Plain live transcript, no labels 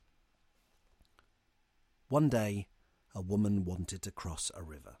One day, a woman wanted to cross a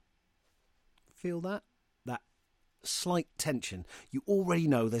river. Feel that? That slight tension. You already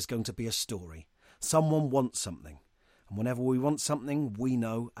know there's going to be a story. Someone wants something. And whenever we want something, we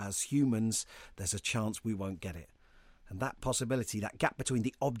know, as humans, there's a chance we won't get it. And that possibility, that gap between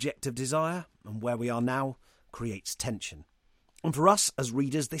the object of desire and where we are now, creates tension. And for us, as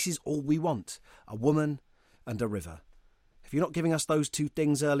readers, this is all we want. A woman and a river. If you're not giving us those two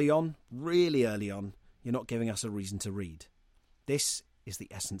things early on, really early on, you're not giving us a reason to read. This is the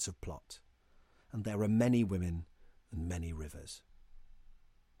essence of plot. And there are many women and many rivers.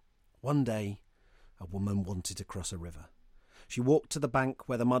 One day, a woman wanted to cross a river. She walked to the bank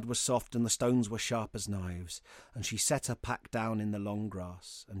where the mud was soft and the stones were sharp as knives, and she set her pack down in the long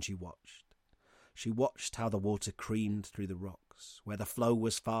grass, and she watched. She watched how the water creamed through the rocks, where the flow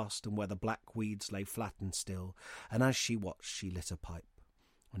was fast and where the black weeds lay flat and still, and as she watched she lit a pipe,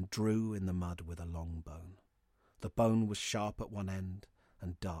 and drew in the mud with a long bone. The bone was sharp at one end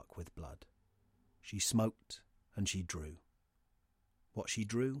and dark with blood. She smoked and she drew. What she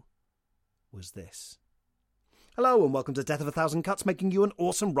drew was this. Hello and welcome to Death of a Thousand Cuts, making you an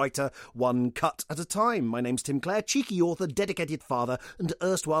awesome writer, one cut at a time. My name's Tim Clare, cheeky author, dedicated father, and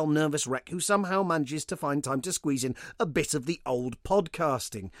erstwhile nervous wreck who somehow manages to find time to squeeze in a bit of the old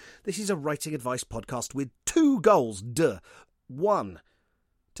podcasting. This is a writing advice podcast with two goals, One,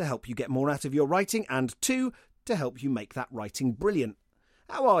 to help you get more out of your writing, and two, to help you make that writing brilliant.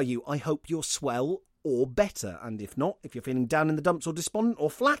 How are you? I hope you're swell or better, and if not, if you're feeling down in the dumps or despondent or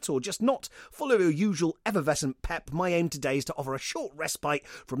flat or just not full of your usual effervescent pep, my aim today is to offer a short respite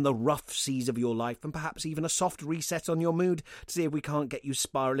from the rough seas of your life and perhaps even a soft reset on your mood to see if we can't get you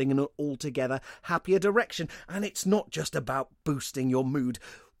spiralling in an altogether happier direction. And it's not just about boosting your mood.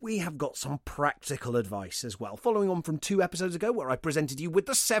 We have got some practical advice as well, following on from 2 episodes ago where I presented you with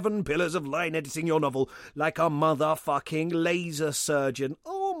the 7 pillars of line editing your novel like a motherfucking laser surgeon.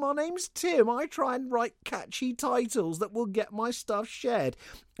 Oh, my name's Tim. I try and write catchy titles that will get my stuff shared.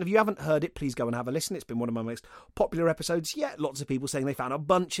 If you haven't heard it, please go and have a listen. It's been one of my most popular episodes yet. Lots of people saying they found a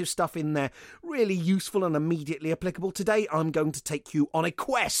bunch of stuff in there really useful and immediately applicable. Today, I'm going to take you on a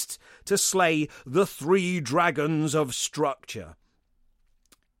quest to slay the 3 dragons of structure.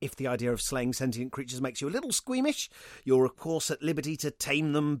 If the idea of slaying sentient creatures makes you a little squeamish, you're of course at liberty to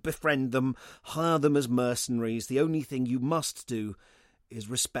tame them, befriend them, hire them as mercenaries. The only thing you must do is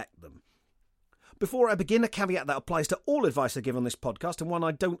respect them. Before I begin, a caveat that applies to all advice I give on this podcast, and one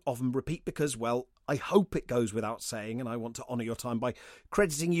I don't often repeat because, well, I hope it goes without saying, and I want to honour your time by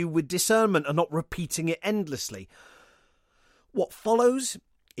crediting you with discernment and not repeating it endlessly. What follows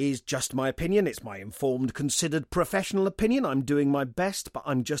is just my opinion. It's my informed, considered, professional opinion. I'm doing my best, but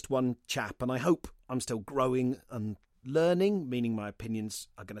I'm just one chap, and I hope I'm still growing and learning, meaning my opinions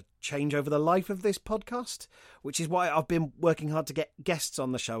are going to change over the life of this podcast, which is why I've been working hard to get guests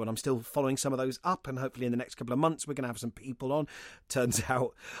on the show, and I'm still following some of those up, and hopefully in the next couple of months we're going to have some people on. Turns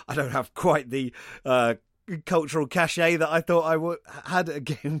out I don't have quite the cultural cachet that I thought I had at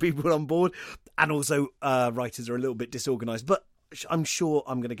getting people on board, and also writers are a little bit disorganised, but I'm sure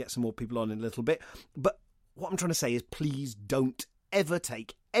I'm going to get some more people on in a little bit. But what I'm trying to say is please don't ever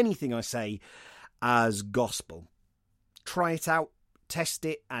take anything I say as gospel. Try it out, test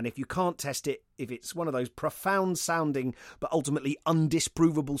it, and if you can't test it, if it's one of those profound sounding but ultimately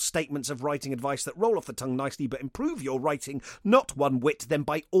undisprovable statements of writing advice that roll off the tongue nicely but improve your writing not one whit, then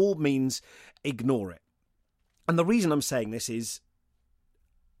by all means ignore it. And the reason I'm saying this is,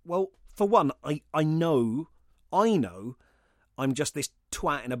 well, for one, I know I'm just this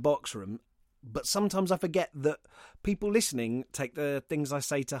twat in a box room, but sometimes I forget that people listening take the things I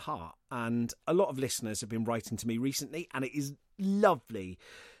say to heart. And a lot of listeners have been writing to me recently, and it is lovely.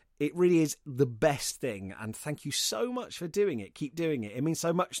 It really is the best thing. And thank you so much for doing it. Keep doing it. It means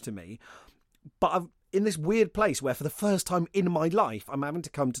so much to me. But I'm in this weird place where for the first time in my life, I'm having to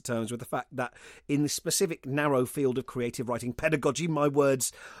come to terms with the fact that in this specific narrow field of creative writing pedagogy, my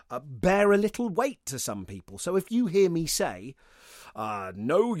words bear a little weight to some people. So if you hear me say,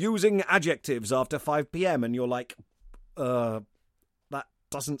 no using adjectives after 5 p.m, and you're like, that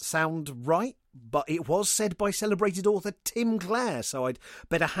doesn't sound right, but it was said by celebrated author Tim Clare, so I'd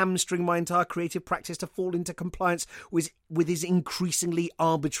better hamstring my entire creative practice to fall into compliance with his increasingly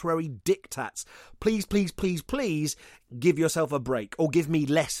arbitrary diktats. Please, please, please, please give yourself a break, or give me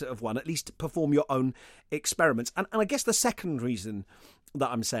less of one. At least perform your own experiments. And I guess the second reason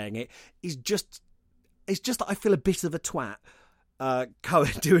that I'm saying it is just that I feel a bit of a twat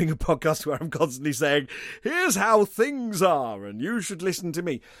doing a podcast where I'm constantly saying, here's how things are and you should listen to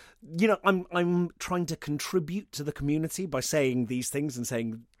me. You know, I'm trying to contribute to the community by saying these things and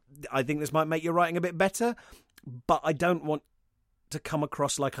saying I think this might make your writing a bit better, but I don't want to come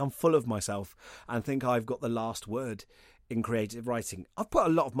across like I'm full of myself and think I've got the last word in creative writing. I've put a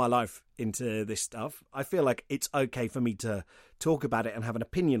lot of my life into this stuff. I feel like it's okay for me to talk about it and have an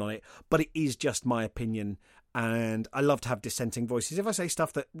opinion on it, but it is just my opinion, and I love to have dissenting voices. If I say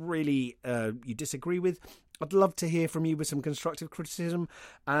stuff that really you disagree with, I'd love to hear from you with some constructive criticism,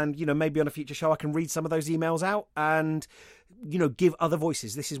 and, you know, maybe on a future show I can read some of those emails out and, you know, give other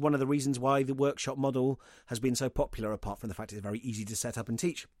voices. This is one of the reasons why the workshop model has been so popular, apart from the fact it's very easy to set up and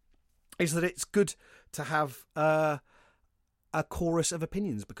teach, is that it's good to have a chorus of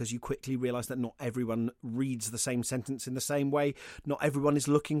opinions, because you quickly realise that not everyone reads the same sentence in the same way. Not everyone is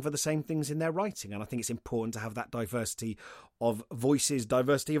looking for the same things in their writing. And I think it's important to have that diversity of voices,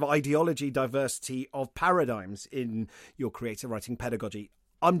 diversity of ideology, diversity of paradigms in your creative writing pedagogy.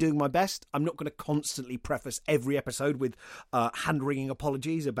 I'm doing my best. I'm not going to constantly preface every episode with hand-wringing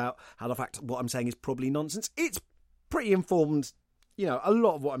apologies about how the fact what I'm saying is probably nonsense. It's pretty informed. You know, a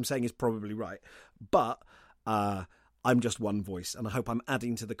lot of what I'm saying is probably right. But I'm just one voice, and I hope I'm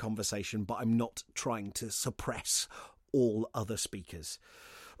adding to the conversation, but I'm not trying to suppress all other speakers.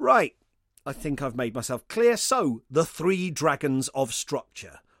 Right, I think I've made myself clear. So, the 3 dragons of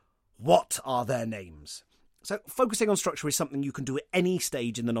structure. What are their names? So, focusing on structure is something you can do at any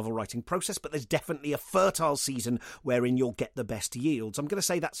stage in the novel writing process, but there's definitely a fertile season wherein you'll get the best yields. I'm going to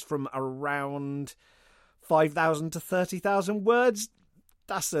say that's from around 5,000 to 30,000 words.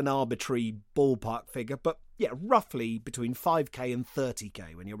 That's an arbitrary ballpark figure, but yeah, roughly between 5k and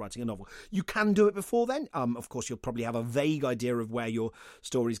 30k when you're writing a novel. You can do it before then. Of course, you'll probably have a vague idea of where your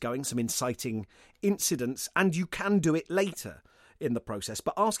story's going, some inciting incidents, and you can do it later in the process.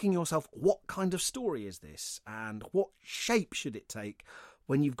 But asking yourself, what kind of story is this? And what shape should it take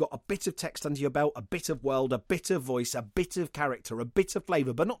when you've got a bit of text under your belt, a bit of world, a bit of voice, a bit of character, a bit of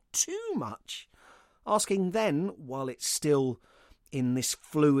flavour, but not too much? Asking then, while it's still in this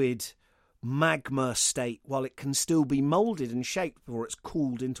fluid magma state, while it can still be moulded and shaped before it's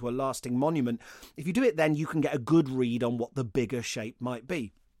cooled into a lasting monument, if you do it then, you can get a good read on what the bigger shape might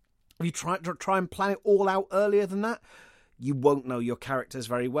be. If you try and plan it all out earlier than that, you won't know your characters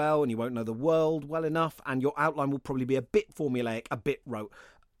very well, and you won't know the world well enough, and your outline will probably be a bit formulaic, a bit rote.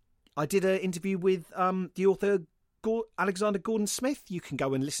 I did an interview with the author Alexander Gordon-Smith. You can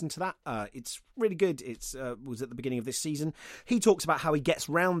go and listen to that. It's really good. It was at the beginning of this season. He talks about how he gets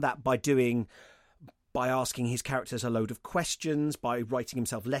round that by asking his characters a load of questions, by writing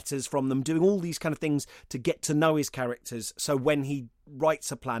himself letters from them, doing all these kind of things to get to know his characters. So when he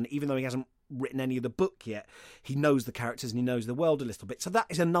writes a plan, even though he hasn't written any of the book yet, he knows the characters and he knows the world a little bit. So that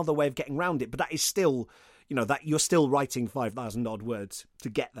is another way of getting around it. But that is still, you know, that you're still writing 5,000 odd words to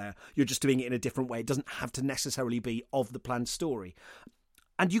get there. You're just doing it in a different way. It doesn't have to necessarily be of the planned story.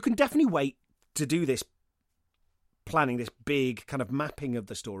 And you can definitely wait to do this, planning this big kind of mapping of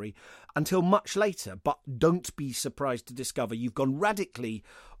the story, until much later. But don't be surprised to discover you've gone radically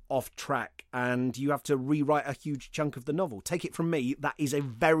off track and you have to rewrite a huge chunk of the novel. Take it from me, that is a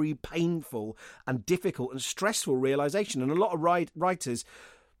very painful and difficult and stressful realisation. And a lot of writers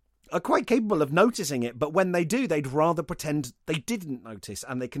are quite capable of noticing it, but when they do, they'd rather pretend they didn't notice,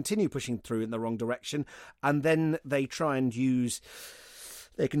 and they continue pushing through in the wrong direction, and then they try and use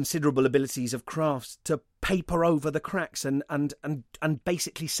their considerable abilities of crafts to paper over the cracks and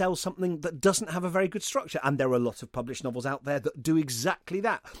basically sell something that doesn't have a very good structure. And there are a lot of published novels out there that do exactly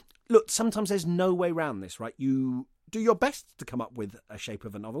that. Look, sometimes there's no way around this, right? You do your best to come up with a shape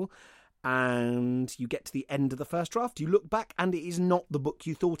of a novel, and you get to the end of the first draft, you look back, and it is not the book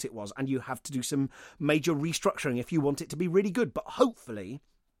you thought it was, and you have to do some major restructuring if you want it to be really good. But hopefully,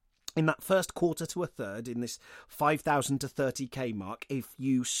 in that first quarter to a third, in this 5,000 to 30k mark, if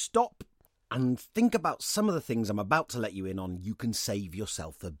you stop and think about some of the things I'm about to let you in on, you can save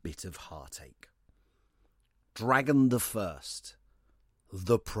yourself a bit of heartache. Dragon the First.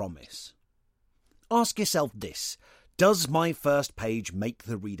 The Promise. Ask yourself this: does my first page make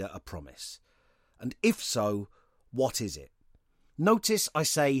the reader a promise? And if so, what is it? Notice I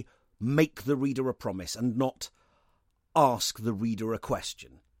say make the reader a promise and not ask the reader a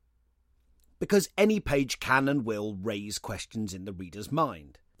question. Because any page can and will raise questions in the reader's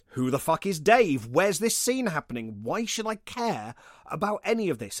mind. Who the fuck is Dave? Where's this scene happening? Why should I care about any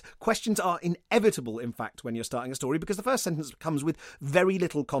of this? Questions are inevitable, in fact, when you're starting a story, because the first sentence comes with very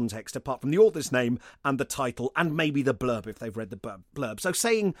little context apart from the author's name and the title and maybe the blurb if they've read the blurb. So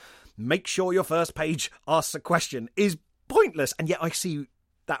saying, make sure your first page asks a question is pointless. And yet I see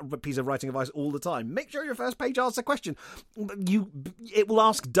that piece of writing advice all the time. Make sure your first page asks a question. It will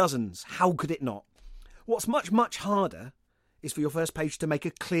ask dozens. How could it not? What's much, much harder is for your first page to make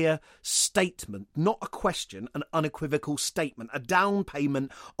a clear statement, not a question, an unequivocal statement, a down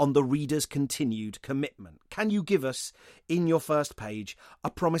payment on the reader's continued commitment. Can you give us, in your first page, a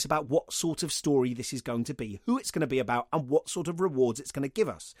promise about what sort of story this is going to be, who it's going to be about, and what sort of rewards it's going to give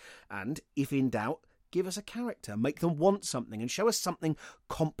us? And, if in doubt, give us a character, make them want something, and show us something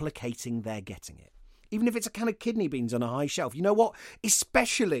complicating their getting it. Even if it's a can of kidney beans on a high shelf. You know what?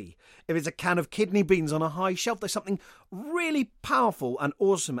 Especially if it's a can of kidney beans on a high shelf, there's something really powerful and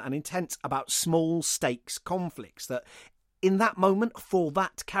awesome and intense about small stakes conflicts that, in that moment, for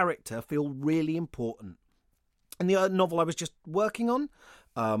that character, feel really important. In the novel I was just working on,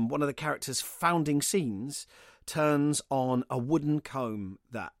 one of the characters' founding scenes turns on a wooden comb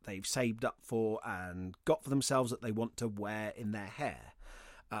that they've saved up for and got for themselves that they want to wear in their hair.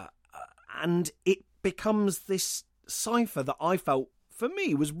 And it becomes this cipher that I felt, for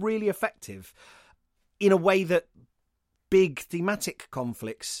me, was really effective in a way that big thematic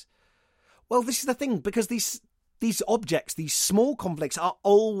conflicts... Well, this is the thing, because these objects, these small conflicts, are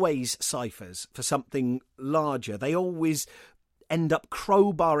always ciphers for something larger. They always end up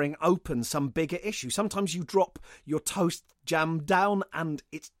crowbarring open some bigger issue. Sometimes you drop your toast jam down and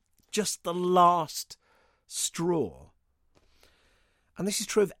it's just the last straw. And this is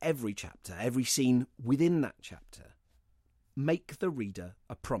true of every chapter, every scene within that chapter. Make the reader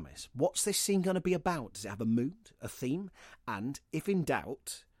a promise. What's this scene going to be about? Does it have a mood, a theme? And, if in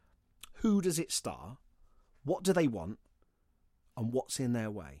doubt, who does it star? What do they want? And what's in their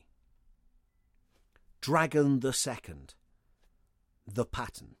way? Dragon the Second. The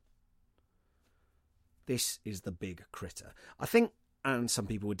pattern. This is the big critter. I think, and some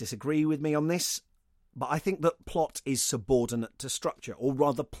people would disagree with me on this, but I think that plot is subordinate to structure, or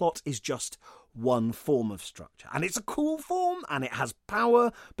rather plot is just one form of structure. And it's a cool form, and it has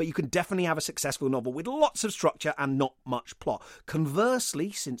power, but you can definitely have a successful novel with lots of structure and not much plot.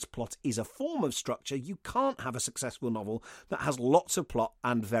 Conversely, since plot is a form of structure, you can't have a successful novel that has lots of plot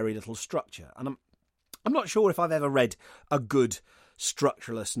and very little structure. And I'm not sure if I've ever read a good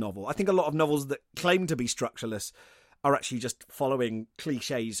structureless novel. I think a lot of novels that claim to be structureless are actually just following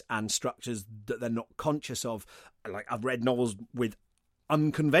cliches and structures that they're not conscious of. Like, I've read novels with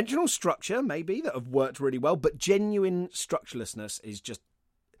unconventional structure, maybe, that have worked really well, but genuine structurelessness is just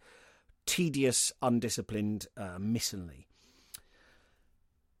tedious, undisciplined miscellany.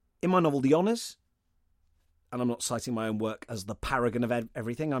 In my novel, The Honours, and I'm not citing my own work as the paragon of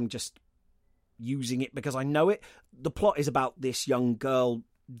everything, I'm just using it because I know it. The plot is about this young girl,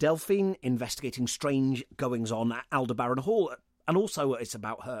 Delphine, investigating strange goings-on at Aldebaran Hall, and also it's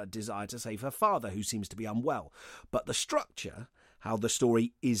about her desire to save her father, who seems to be unwell. But the structure, how the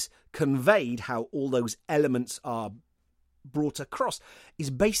story is conveyed, how all those elements are brought across, is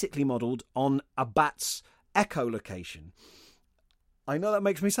basically modelled on a bat's echolocation. I know that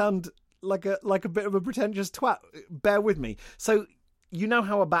makes me sound like a bit of a pretentious twat. Bear with me. So, you know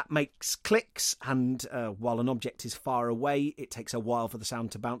how a bat makes clicks, and while an object is far away, it takes a while for the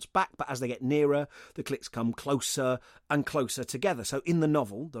sound to bounce back, but as they get nearer, the clicks come closer and closer together. So in the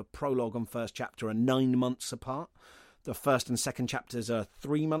novel, the prologue and first chapter are 9 months apart. The first and second chapters are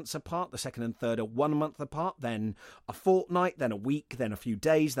 3 months apart. The second and third are 1 month apart. Then a fortnight, then a week, then a few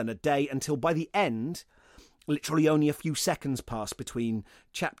days, then a day, until by the end, literally only a few seconds pass between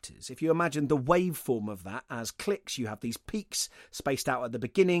chapters. If you imagine the waveform of that as clicks, you have these peaks spaced out at the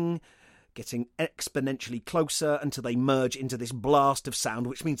beginning, getting exponentially closer until they merge into this blast of sound,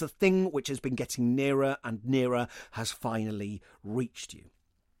 which means the thing which has been getting nearer and nearer has finally reached you.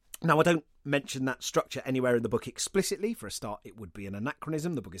 Now, I don't mention that structure anywhere in the book explicitly. For a start, it would be an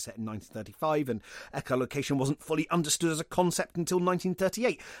anachronism. The book is set in 1935, and echolocation wasn't fully understood as a concept until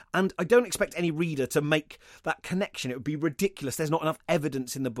 1938. And I don't expect any reader to make that connection. It would be ridiculous. There's not enough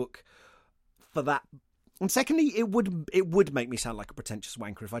evidence in the book for that. And secondly, it would make me sound like a pretentious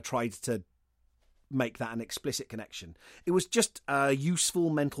wanker if I tried to make that an explicit connection. It was just a useful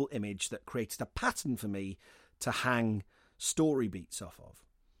mental image that created a pattern for me to hang story beats off of.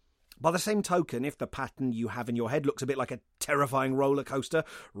 By the same token, if the pattern you have in your head looks a bit like a terrifying roller coaster,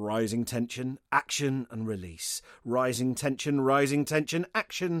 rising tension, action and release. Rising tension,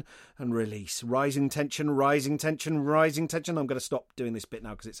 action and release. Rising tension, rising tension. I'm going to stop doing this bit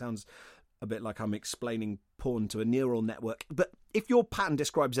now because it sounds a bit like I'm explaining porn to a neural network. But if your pattern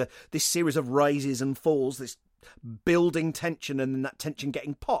describes this series of rises and falls, this building tension and then that tension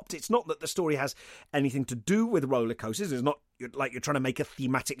getting popped. It's not that the story has anything to do with roller coasters. It's not like you're trying to make a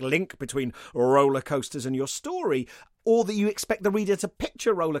thematic link between roller coasters and your story, or that you expect the reader to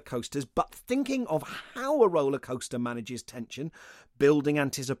picture roller coasters, but thinking of how a roller coaster manages tension, building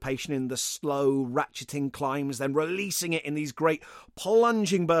anticipation in the slow ratcheting climbs, then releasing it in these great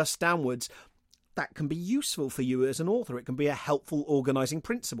plunging bursts downwards. That can be useful for you as an author. It can be a helpful organising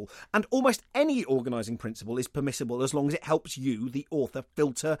principle. And almost any organising principle is permissible as long as it helps you, the author,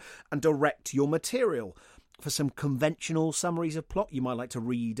 filter and direct your material. For some conventional summaries of plot, you might like to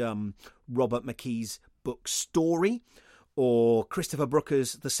read Robert McKee's book Story, or Christopher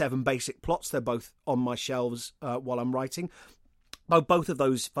Brooker's The 7 Basic Plots. They're both on my shelves while I'm writing. Both of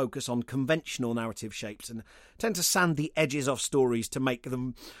those focus on conventional narrative shapes and tend to sand the edges off stories to make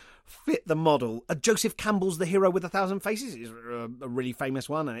them fit the model. Joseph Campbell's The Hero with 1,000 Faces is a really famous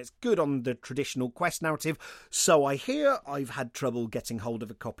one, and it's good on the traditional quest narrative. So I hear. I've had trouble getting hold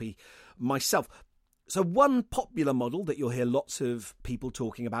of a copy myself. So one popular model that you'll hear lots of people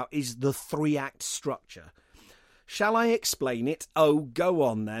talking about is the 3-act structure. Shall I explain it? Oh, go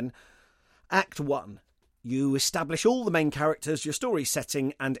on then. Act 1. You establish all the main characters, your story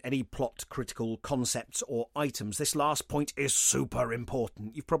setting, and any plot critical concepts or items. This last point is super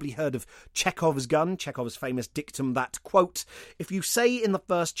important. You've probably heard of Chekhov's gun, Chekhov's famous dictum that, quote, if you say in the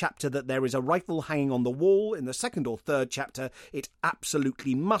first chapter that there is a rifle hanging on the wall, in the second or third chapter, it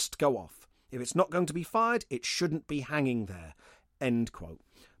absolutely must go off. If it's not going to be fired, it shouldn't be hanging there. End quote.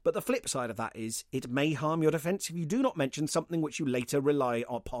 But the flip side of that is it may harm your defence if you do not mention something which you later rely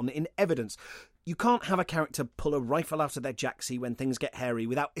upon in evidence. You can't have a character pull a rifle out of their jacksie when things get hairy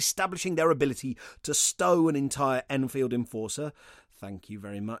without establishing their ability to stow an entire Enfield enforcer, thank you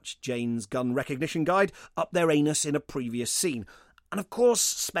very much, Jane's gun recognition guide, up their anus in a previous scene. And of course,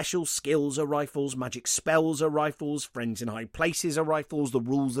 special skills are rifles, magic spells are rifles, friends in high places are rifles, the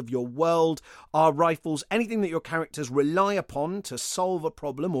rules of your world are rifles. Anything that your characters rely upon to solve a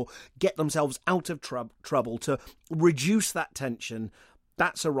problem or get themselves out of trouble, to reduce that tension,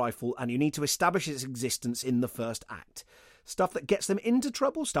 that's a rifle, and you need to establish its existence in the first act. Stuff that gets them into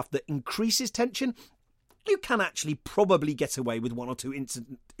trouble, stuff that increases tension, you can actually probably get away with one or two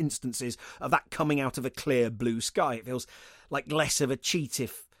instances of that coming out of a clear blue sky. It feels like less of a cheat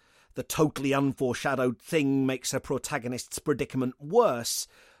if the totally unforeshadowed thing makes a protagonist's predicament worse.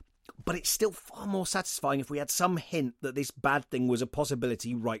 But it's still far more satisfying if we had some hint that this bad thing was a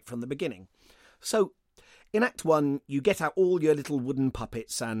possibility right from the beginning. So, in Act 1, you get out all your little wooden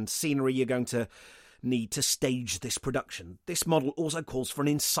puppets and scenery you're going to need to stage this production. This model also calls for an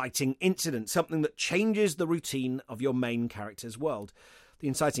inciting incident, something that changes the routine of your main character's world. The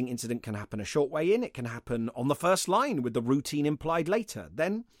inciting incident can happen a short way in, it can happen on the first line with the routine implied later.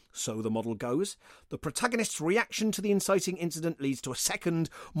 Then, so the model goes, the protagonist's reaction to the inciting incident leads to a second,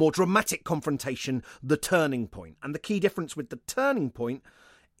 more dramatic confrontation, the turning point. And the key difference with the turning point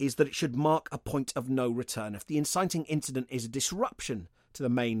is that it should mark a point of no return. If the inciting incident is a disruption to the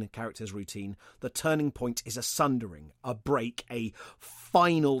main character's routine, the turning point is a sundering, a break, a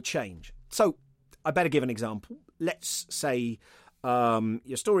final change. So, I better give an example. Let's say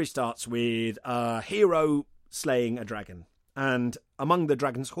your story starts with a hero slaying a dragon, and among the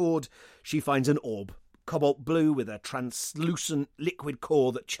dragon's horde, she finds an orb, cobalt blue with a translucent liquid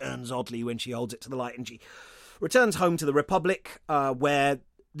core that churns oddly when she holds it to the light, and she returns home to the Republic, where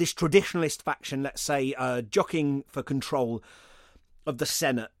this traditionalist faction, let's say, jockeying for control of the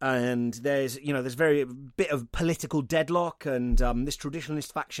Senate, and there's very bit of political deadlock, and this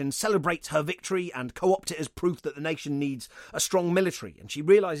traditionalist faction celebrates her victory and co-opt it as proof that the nation needs a strong military. And she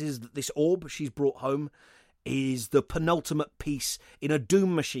realises that this orb she's brought home is the penultimate piece in a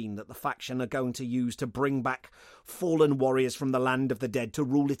doom machine that the faction are going to use to bring back fallen warriors from the land of the dead to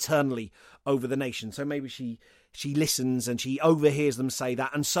rule eternally over the nation. So maybe she listens and she overhears them say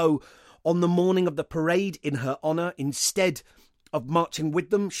that, and so on the morning of the parade in her honour, instead of marching with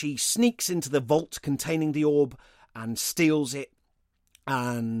them, she sneaks into the vault containing the orb and steals it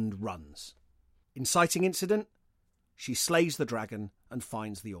and runs. Inciting incident, she slays the dragon and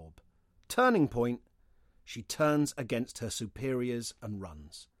finds the orb. Turning point, she turns against her superiors and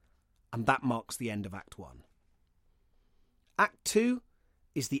runs. And that marks the end of Act 1. Act 2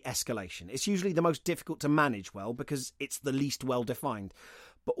 is the escalation. It's usually the most difficult to manage well because it's the least well defined.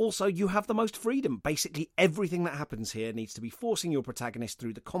 But also you have the most freedom. Basically everything that happens here needs to be forcing your protagonist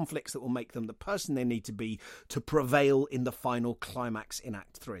through the conflicts that will make them the person they need to be to prevail in the final climax in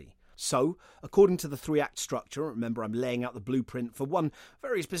Act 3. So, according to the 3-act structure, remember I'm laying out the blueprint for one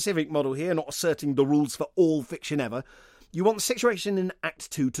very specific model here, not asserting the rules for all fiction ever, You want the situation in Act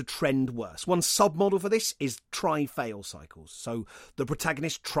 2 to trend worse. One sub-model for this is try-fail cycles. So the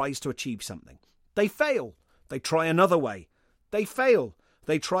protagonist tries to achieve something. They fail. They try another way. They fail.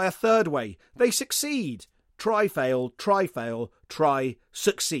 They try a third way. They succeed. Try, fail, try,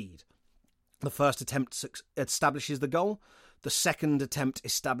 succeed. The first attempt establishes the goal. The second attempt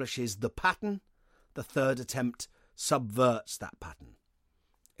establishes the pattern. The third attempt subverts that pattern.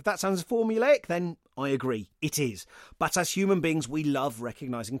 If that sounds formulaic, then I agree, it is. But as human beings, we love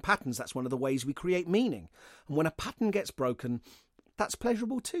recognising patterns. That's one of the ways we create meaning. And when a pattern gets broken, that's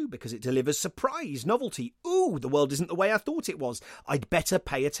pleasurable too, because it delivers surprise, novelty. Ooh, the world isn't the way I thought it was. I'd better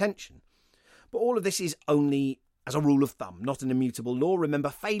pay attention. But all of this is only as a rule of thumb, not an immutable law. Remember,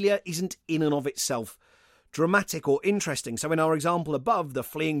 failure isn't in and of itself dramatic or interesting. So in our example above, the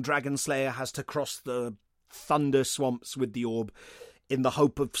fleeing dragon slayer has to cross the thunder swamps with the orb in the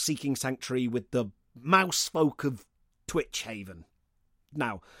hope of seeking sanctuary with the mouse folk of Twitchhaven.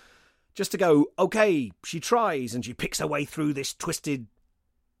 Now, just to go, okay, she tries and she picks her way through this twisted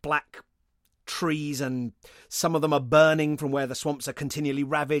black trees, and some of them are burning from where the swamps are continually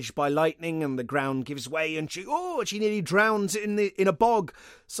ravaged by lightning, and the ground gives way, and she nearly drowns in a bog,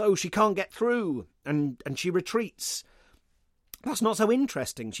 so she can't get through, and she retreats. That's not so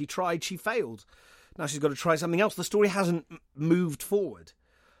interesting. She tried, she failed. Now she's got to try something else. The story hasn't moved forward.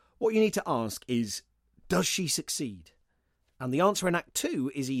 What you need to ask is, does she succeed? And the answer in Act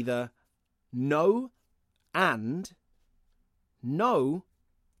 2 is either no and no,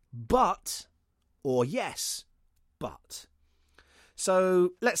 but, or yes, but.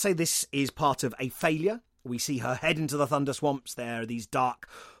 So let's say this is part of a failure. We see her head into the thunder swamps. There are these dark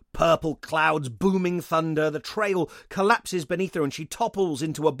purple clouds, booming thunder. The trail collapses beneath her and she topples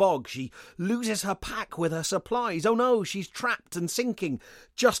into a bog. She loses her pack with her supplies. Oh no, she's trapped and sinking.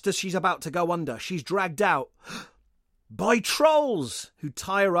 Just as she's about to go under, she's dragged out by trolls who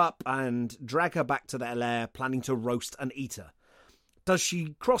tie her up and drag her back to their lair, planning to roast and eat her. Does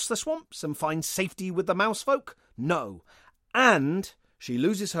she cross the swamps and find safety with the mouse folk? No. And she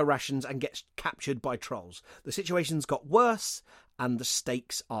loses her rations and gets captured by trolls. The situation's got worse and the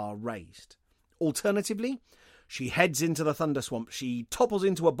stakes are raised. Alternatively, she heads into the thunder swamp. She topples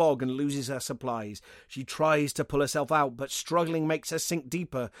into a bog and loses her supplies. She tries to pull herself out, but struggling makes her sink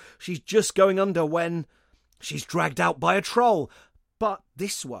deeper. She's just going under when she's dragged out by a troll. But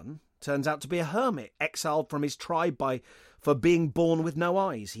this one turns out to be a hermit, exiled from his tribe for being born with no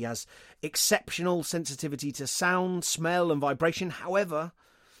eyes. He has exceptional sensitivity to sound, smell and vibration, however,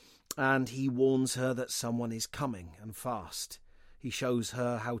 and he warns her that someone is coming, and fast. He shows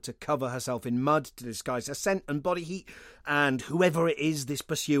her how to cover herself in mud to disguise her scent and body heat, and whoever it is, this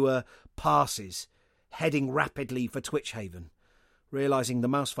pursuer passes, heading rapidly for Twitchhaven. Realising the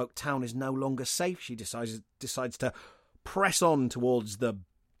Mousefolk town is no longer safe, she decides to press on towards the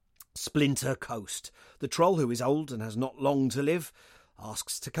Splinter Coast. The troll, who is old and has not long to live,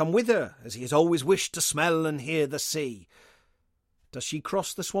 asks to come with her, as he has always wished to smell and hear the sea. Does she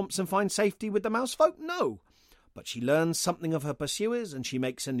cross the swamps and find safety with the Mousefolk? No. But she learns something of her pursuers and she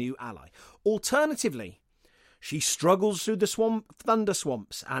makes a new ally. Alternatively, she struggles through the thunder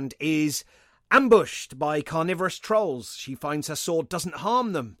swamps and is ambushed by carnivorous trolls. She finds her sword doesn't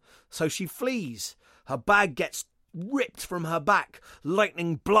harm them, so she flees. Her bag gets ripped from her back.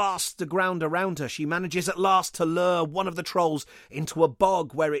 Lightning blasts the ground around her. She manages at last to lure one of the trolls into a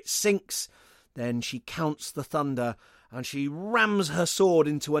bog where it sinks. Then she counts the thunder and she rams her sword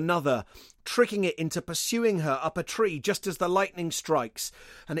into another, tricking it into pursuing her up a tree just as the lightning strikes.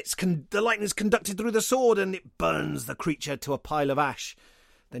 And the lightning's conducted through the sword and it burns the creature to a pile of ash.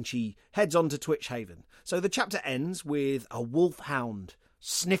 Then she heads on to Twitchhaven. So the chapter ends with a wolfhound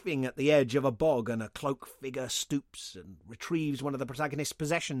sniffing at the edge of a bog, and a cloaked figure stoops and retrieves one of the protagonist's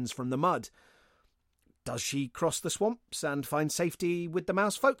possessions from the mud. Does she cross the swamps and find safety with the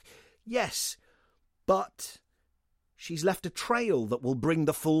Mousefolk? Yes, but she's left a trail that will bring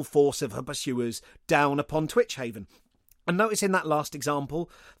the full force of her pursuers down upon Twitchhaven. And notice in that last example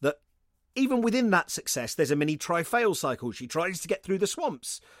that even within that success, there's a mini try-fail cycle. She tries to get through the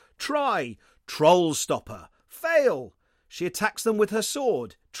swamps. Try. Trolls stop her. Fail. She attacks them with her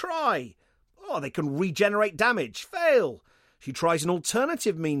sword. Try. Oh, they can regenerate damage. Fail. She tries an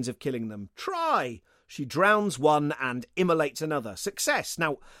alternative means of killing them. Try. She drowns one and immolates another. Success.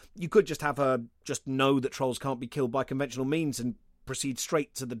 Now, you could just have her just know that trolls can't be killed by conventional means and proceed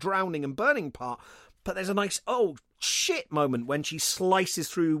straight to the drowning and burning part. But there's a nice, oh, shit moment when she slices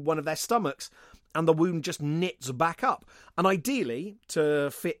through one of their stomachs and the wound just knits back up. And ideally, to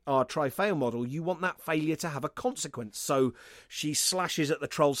fit our try-fail model, you want that failure to have a consequence. So she slashes at the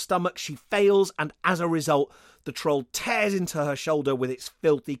troll's stomach, she fails, and as a result, the troll tears into her shoulder with its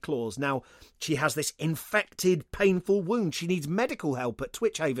filthy claws. Now, she has this infected, painful wound. She needs medical help at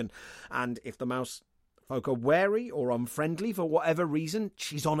Twitchhaven. And if the mouse folk are wary or unfriendly for whatever reason,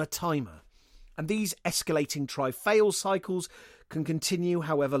 she's on a timer. And these escalating try-fail cycles can continue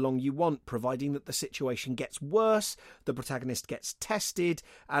however long you want, providing that the situation gets worse, the protagonist gets tested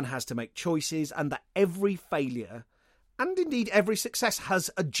and has to make choices, and that every failure, and indeed every success, has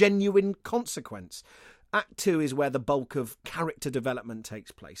a genuine consequence. Act 2 is where the bulk of character development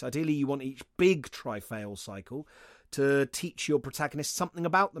takes place. Ideally, you want each big try-fail cycle to teach your protagonist something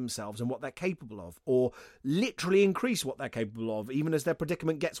about themselves and what they're capable of, or literally increase what they're capable of, even as their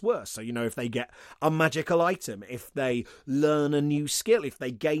predicament gets worse. So, if they get a magical item, if they learn a new skill, if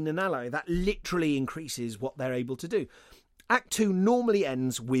they gain an ally, that literally increases what they're able to do. Act 2 normally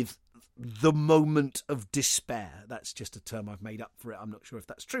ends with the moment of despair. That's just a term I've made up for it. I'm not sure if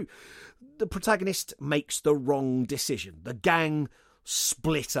that's true. The protagonist makes the wrong decision. The gang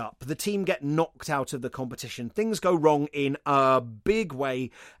split up. The team get knocked out of the competition. Things go wrong in a big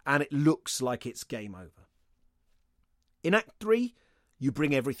way, and it looks like it's game over. In Act 3, you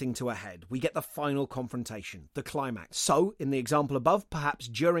bring everything to a head. We get the final confrontation, the climax. So, in the example above, perhaps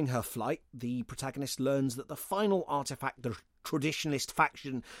during her flight, the protagonist learns that the final artifact the traditionalist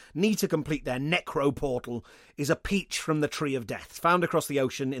faction need to complete their necro portal is a peach from the Tree of Death, found across the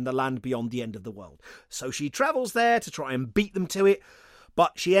ocean in the land beyond the end of the world. So she travels there to try and beat them to it,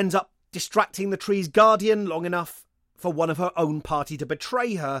 but she ends up distracting the tree's guardian long enough for one of her own party to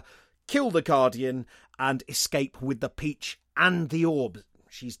betray her, kill the guardian, and escape with the peach and the orb.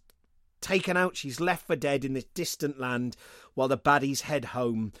 She's taken out, she's left for dead in this distant land, while the baddies head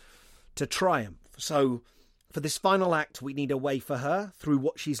home to triumph. So, for this final act, we need a way for her, through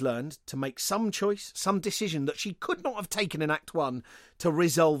what she's learned, to make some choice, some decision that she could not have taken in Act 1 to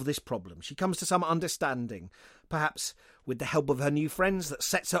resolve this problem. She comes to some understanding, perhaps with the help of her new friends, that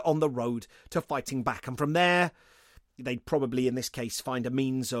sets her on the road to fighting back. And from there, they'd probably, in this case, find a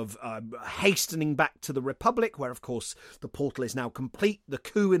means of hastening back to the Republic, where, of course, the portal is now complete, the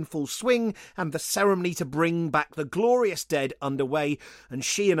coup in full swing, and the ceremony to bring back the glorious dead underway, and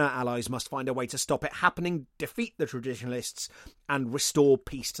she and her allies must find a way to stop it happening, defeat the traditionalists, and restore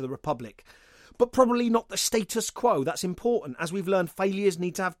peace to the Republic. But probably not the status quo. That's important. As we've learned, failures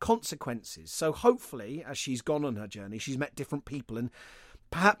need to have consequences. So hopefully, as she's gone on her journey, she's met different people and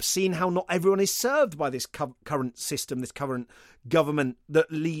perhaps seen how not everyone is served by this current system, this current government that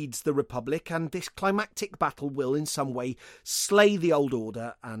leads the Republic, and this climactic battle will in some way slay the old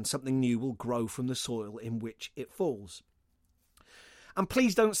order and something new will grow from the soil in which it falls. And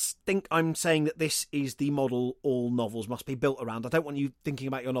please don't think I'm saying that this is the model all novels must be built around. I don't want you thinking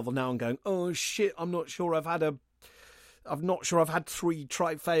about your novel now and going, oh shit, I'm not sure I've had 3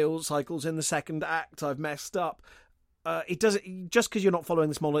 try-fail cycles in the second act. I've messed up. It doesn't, just because you're not following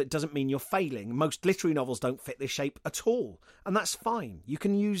this model, it doesn't mean you're failing. Most literary novels don't fit this shape at all, and that's fine. You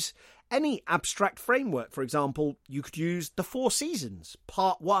can use any abstract framework. For example, you could use the 4 seasons.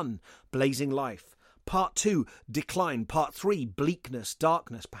 Part 1, Blazing Life. Part 2, Decline. Part 3, Bleakness,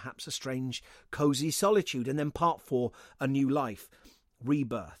 Darkness, perhaps a strange, cosy solitude. And then Part 4, A New Life,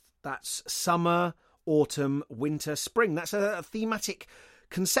 Rebirth. That's summer, autumn, winter, spring. That's a thematic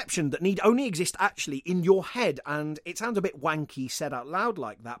conception that need only exist actually in your head, and it sounds a bit wanky said out loud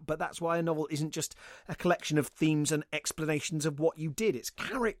like that, but that's why a novel isn't just a collection of themes and explanations of what you did. It's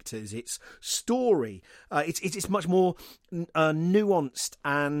characters, it's story, it's much more nuanced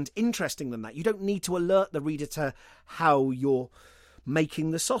and interesting than that. You don't need to alert the reader to how you're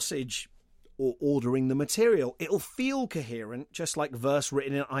making the sausage or ordering the material. It'll feel coherent, just like verse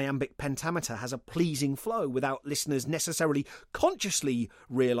written in iambic pentameter has a pleasing flow, without listeners necessarily consciously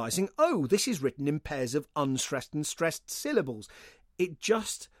realising, oh, this is written in pairs of unstressed and stressed syllables. It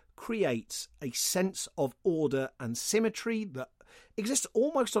just creates a sense of order and symmetry that exists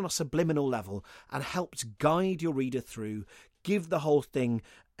almost on a subliminal level and helps guide your reader through, give the whole thing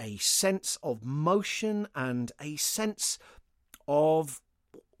a sense of motion and a sense of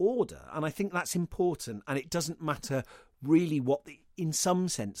order. And I think that's important, and it doesn't matter really what in some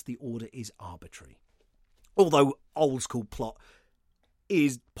sense the order is arbitrary, although old school plot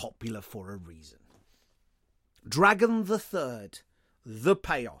is popular for a reason. Dragon the Third, the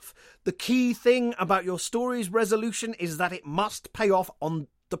payoff. The key thing about your story's resolution is that it must pay off on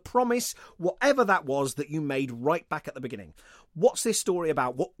the promise, whatever that was, that you made right back at the beginning. What's this story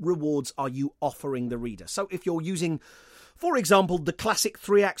about? What rewards are you offering the reader? So if you're using For example, the classic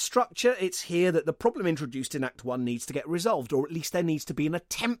 3-act structure, it's here that the problem introduced in Act 1 needs to get resolved, or at least there needs to be an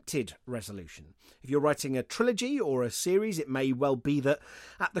attempted resolution. If you're writing a trilogy or a series, it may well be that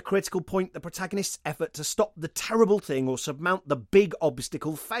at the critical point, the protagonist's effort to stop the terrible thing or surmount the big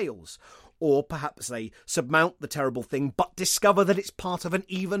obstacle fails. Or perhaps they surmount the terrible thing but discover that it's part of an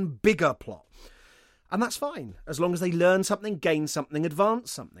even bigger plot. And that's fine, as long as they learn something, gain something,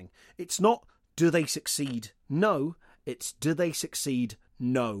 advance something. It's not, do they succeed? No. It's, do they succeed?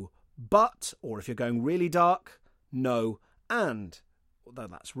 No. But, or if you're going really dark, no and. Although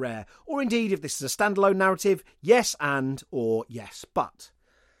that's rare. Or indeed, if this is a standalone narrative, yes and, or yes but.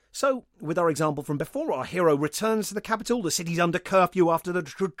 So, with our example from before, our hero returns to the capital. The city's under curfew after the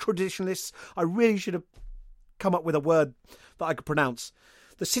traditionalists. I really should have come up with a word that I could pronounce.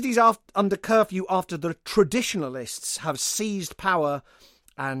 The city's under curfew after the traditionalists have seized power,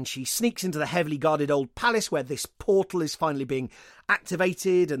 and she sneaks into the heavily guarded old palace where this portal is finally being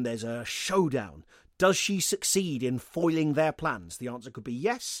activated, and there's a showdown. Does she succeed in foiling their plans? The answer could be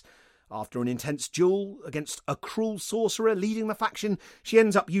yes. After an intense duel against a cruel sorcerer leading the faction, she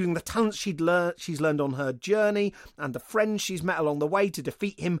ends up using the talents she's learned on her journey and the friends she's met along the way to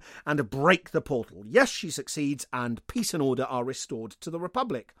defeat him and break the portal. Yes, she succeeds, and peace and order are restored to the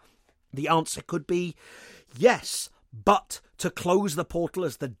Republic. The answer could be yes. But to close the portal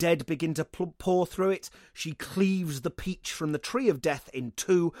as the dead begin to pour through it, she cleaves the peach from the tree of death in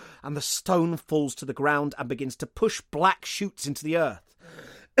two, and the stone falls to the ground and begins to push black shoots into the earth.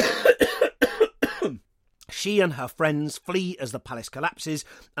 She and her friends flee as the palace collapses,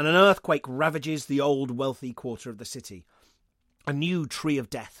 and an earthquake ravages the old wealthy quarter of the city. A new tree of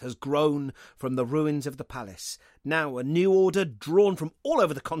death has grown from the ruins of the palace. Now a new order, drawn from all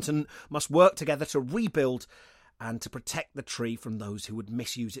over the continent, must work together to rebuild and to protect the tree from those who would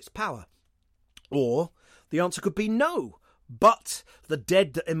misuse its power. Or the answer could be no. But the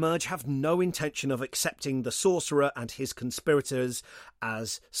dead that emerge have no intention of accepting the sorcerer and his conspirators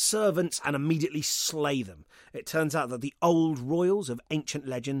as servants and immediately slay them. It turns out that the old royals of ancient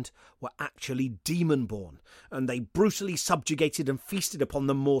legend were actually demon-born, and they brutally subjugated and feasted upon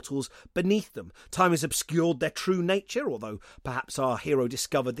the mortals beneath them. Time has obscured their true nature, although perhaps our hero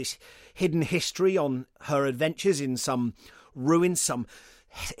discovered this hidden history on her adventures in some ruin, some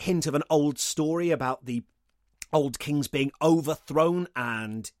hint of an old story about the old kings being overthrown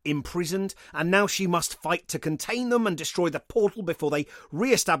and imprisoned, and now she must fight to contain them and destroy the portal before they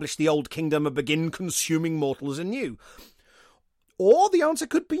re-establish the old kingdom and begin consuming mortals anew. Or the answer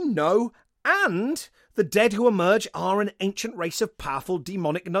could be no, and the dead who emerge are an ancient race of powerful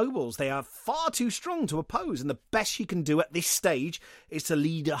demonic nobles. They are far too strong to oppose, and the best she can do at this stage is to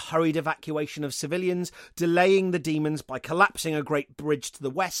lead a hurried evacuation of civilians, delaying the demons by collapsing a great bridge to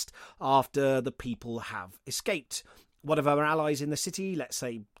the west after the people have escaped. One of her allies in the city, let's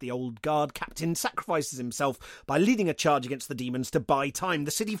say the old guard captain, sacrifices himself by leading a charge against the demons to buy time.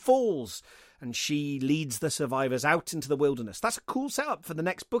 The city falls, and she leads the survivors out into the wilderness. That's a cool setup for the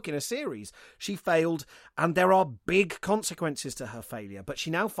next book in a series. She failed, and there are big consequences to her failure, but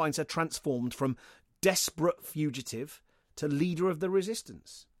she now finds her transformed from desperate fugitive to leader of the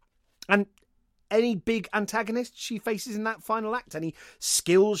resistance. And any big antagonists she faces in that final act, any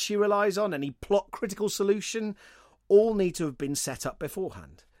skills she relies on, any plot-critical solution, all need to have been set up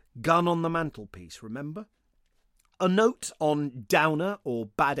beforehand. Gun on the mantelpiece, remember? A note on downer or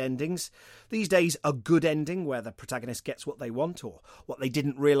bad endings. These days, a good ending where the protagonist gets what they want or what they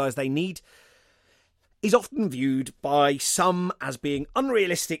didn't realise they need is often viewed by some as being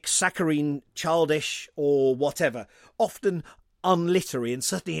unrealistic, saccharine, childish, or whatever. Often unliterary, and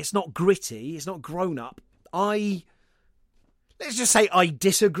certainly it's not gritty, it's not grown up. Let's just say I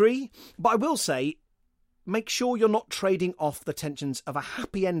disagree, but I will say, make sure you're not trading off the tensions of a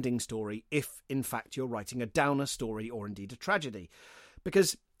happy ending story if, in fact, you're writing a downer story or indeed a tragedy.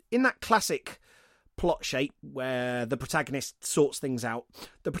 Because in that classic plot shape where the protagonist sorts things out,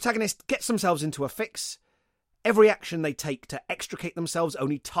 the protagonist gets themselves into a fix. Every action they take to extricate themselves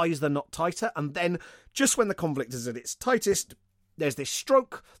only ties the knot tighter, and then, just when the conflict is at its tightest, there's this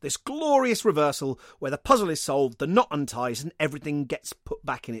stroke, this glorious reversal where the puzzle is solved, the knot unties, and everything gets put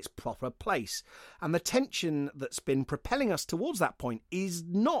back in its proper place. And the tension that's been propelling us towards that point is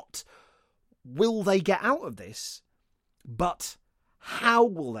not, will they get out of this, but how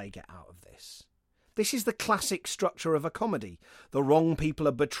will they get out of this? This is the classic structure of a comedy. The wrong people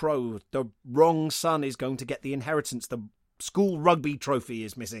are betrothed, the wrong son is going to get the inheritance, the school rugby trophy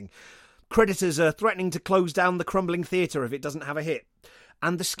is missing. Creditors are threatening to close down the crumbling theatre if it doesn't have a hit.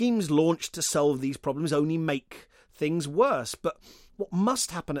 And the schemes launched to solve these problems only make things worse. But What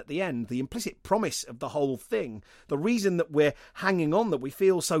must happen at the end, the implicit promise of the whole thing, the reason that we're hanging on, that we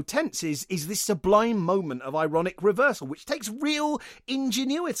feel so tense, is this sublime moment of ironic reversal, which takes real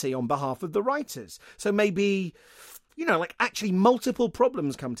ingenuity on behalf of the writers. So maybe, like actually multiple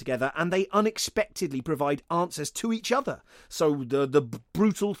problems come together and they unexpectedly provide answers to each other. So the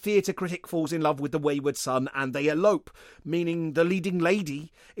brutal theatre critic falls in love with the wayward son and they elope, meaning the leading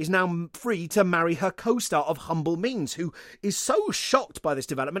lady is now free to marry her co-star of humble means, who is so shocked by this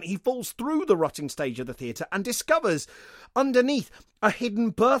development he falls through the rotting stage of the theatre and discovers underneath a hidden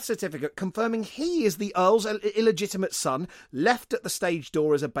birth certificate confirming he is the Earl's illegitimate son, left at the stage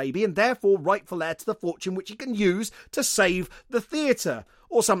door as a baby and therefore rightful heir to the fortune which he can use to save the theatre,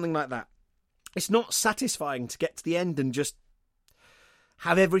 or something like that. It's not satisfying to get to the end and just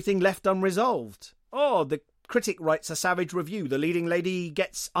have everything left unresolved. Oh, the critic writes a savage review. The leading lady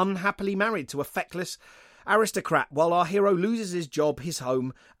gets unhappily married to a feckless aristocrat while our hero loses his job, his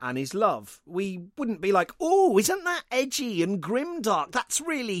home and his love. We wouldn't be like, oh, isn't that edgy and grimdark? That's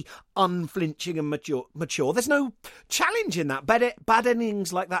really unflinching and mature. There's no challenge in that. Bad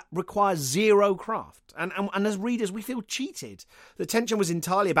endings like that require zero craft. And as readers, we feel cheated. The tension was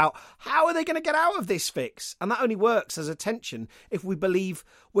entirely about how are they going to get out of this fix? And that only works as a tension if we believe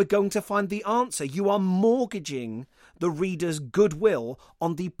we're going to find the answer. You are mortgaging the reader's goodwill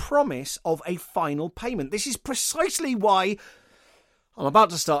on the promise of a final payment. This is precisely why I'm about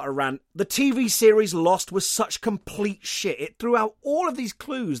to start a rant. The TV series Lost was such complete shit. It threw out all of these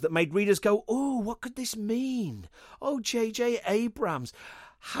clues that made readers go, oh, what could this mean? Oh, J.J. Abrams,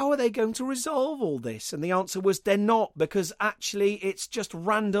 how are they going to resolve all this? And the answer was they're not, because actually it's just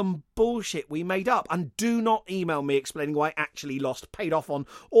random bullshit we made up. And do not email me explaining why actually Lost paid off on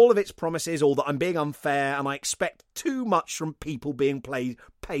all of its promises, or that I'm being unfair and I expect too much from people being paid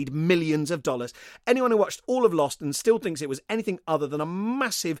millions of dollars. Anyone who watched all of Lost and still thinks it was anything other than a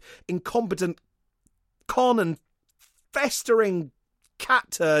massive, incompetent con and festering cat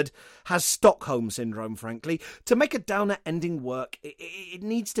turd has Stockholm Syndrome, frankly. To make a downer ending work, it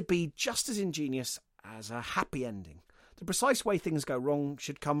needs to be just as ingenious as a happy ending. The precise way things go wrong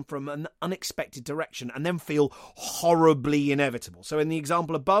should come from an unexpected direction and then feel horribly inevitable. So in the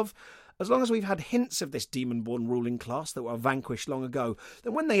example above, as long as we've had hints of this demon-born ruling class that were vanquished long ago,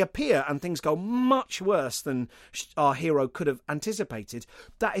 then when they appear and things go much worse than our hero could have anticipated,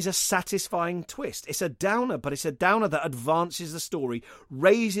 that is a satisfying twist. It's a downer, but it's a downer that advances the story,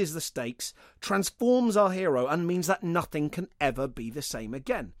 raises the stakes, transforms our hero, and means that nothing can ever be the same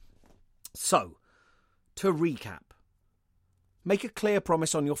again. So, to recap, make a clear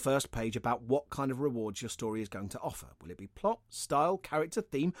promise on your first page about what kind of rewards your story is going to offer. Will it be plot, style, character,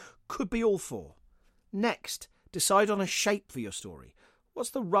 theme? Could be all four. Next, decide on a shape for your story. What's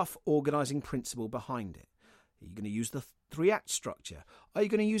the rough organising principle behind it? Are you going to use the 3-act structure? Are you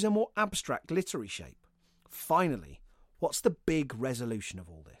going to use a more abstract literary shape? Finally, what's the big resolution of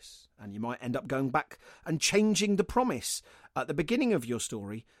all this? And you might end up going back and changing the promise at the beginning of your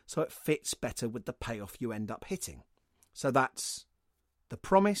story so it fits better with the payoff you end up hitting. So that's the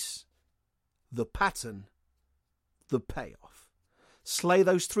promise, the pattern, the payoff. Slay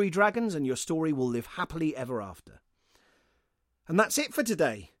those 3 dragons and your story will live happily ever after. And that's it for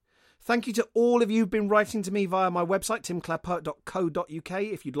today. Thank you to all of you who've been writing to me via my website, timclarepoet.co.uk.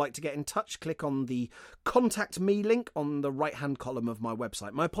 If you'd like to get in touch, click on the Contact Me link on the right-hand column of my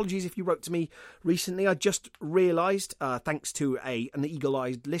website. My apologies if you wrote to me recently. I just realised, thanks to an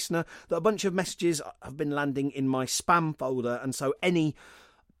eagle-eyed listener, that a bunch of messages have been landing in my spam folder, and so any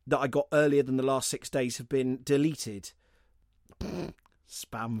that I got earlier than the last 6 days have been deleted.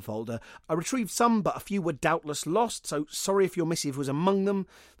 Spam folder. I retrieved some, but a few were doubtless lost, so sorry if your missive was among them.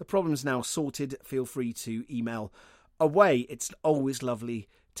 The problem's now sorted. Feel free to email away. It's always lovely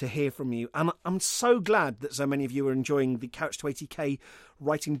to hear from you, and I'm so glad that so many of you are enjoying the Couch to 80k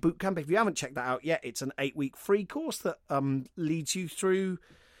writing bootcamp. If you haven't checked that out yet, it's an 8-week free course that leads you through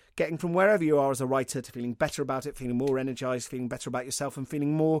getting from wherever you are as a writer to feeling better about it, feeling more energized, feeling better about yourself, and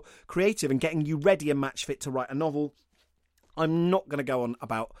feeling more creative, and getting you ready and match fit to write a novel. I'm not going to go on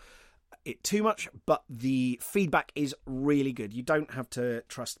about it too much, but the feedback is really good. You don't have to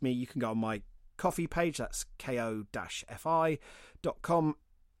trust me. You can go on my Ko-fi page, that's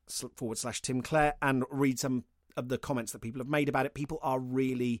ko-fi.com/Tim Clare, and read some of the comments that people have made about it. People are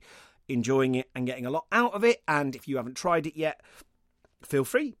really enjoying it and getting a lot out of it. And if you haven't tried it yet, feel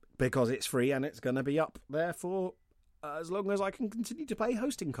free, because it's free and it's going to be up there for as long as I can continue to pay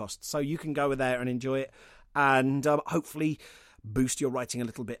hosting costs. So you can go there and enjoy it. And hopefully boost your writing a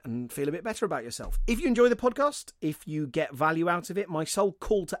little bit and feel a bit better about yourself. If you enjoy the podcast, if you get value out of it, my sole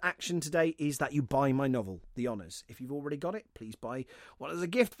call to action today is that you buy my novel, The Honours. If you've already got it, please buy one as a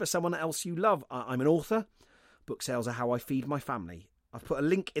gift for someone else you love. I'm an author. Book sales are how I feed my family. I've put a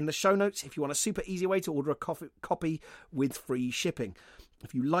link in the show notes if you want a super easy way to order a copy with free shipping.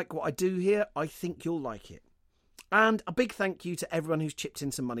 If you like what I do here, I think you'll like it. And a big thank you to everyone who's chipped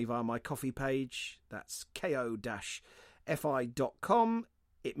in some money via my Ko-fi page. That's ko-fi.com.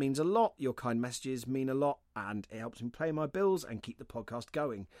 It means a lot. Your kind messages mean a lot, and it helps me pay my bills and keep the podcast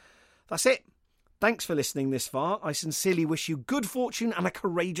going. That's it. Thanks for listening this far. I sincerely wish you good fortune and a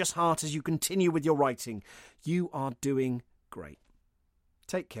courageous heart as you continue with your writing. You are doing great.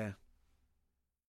 Take care.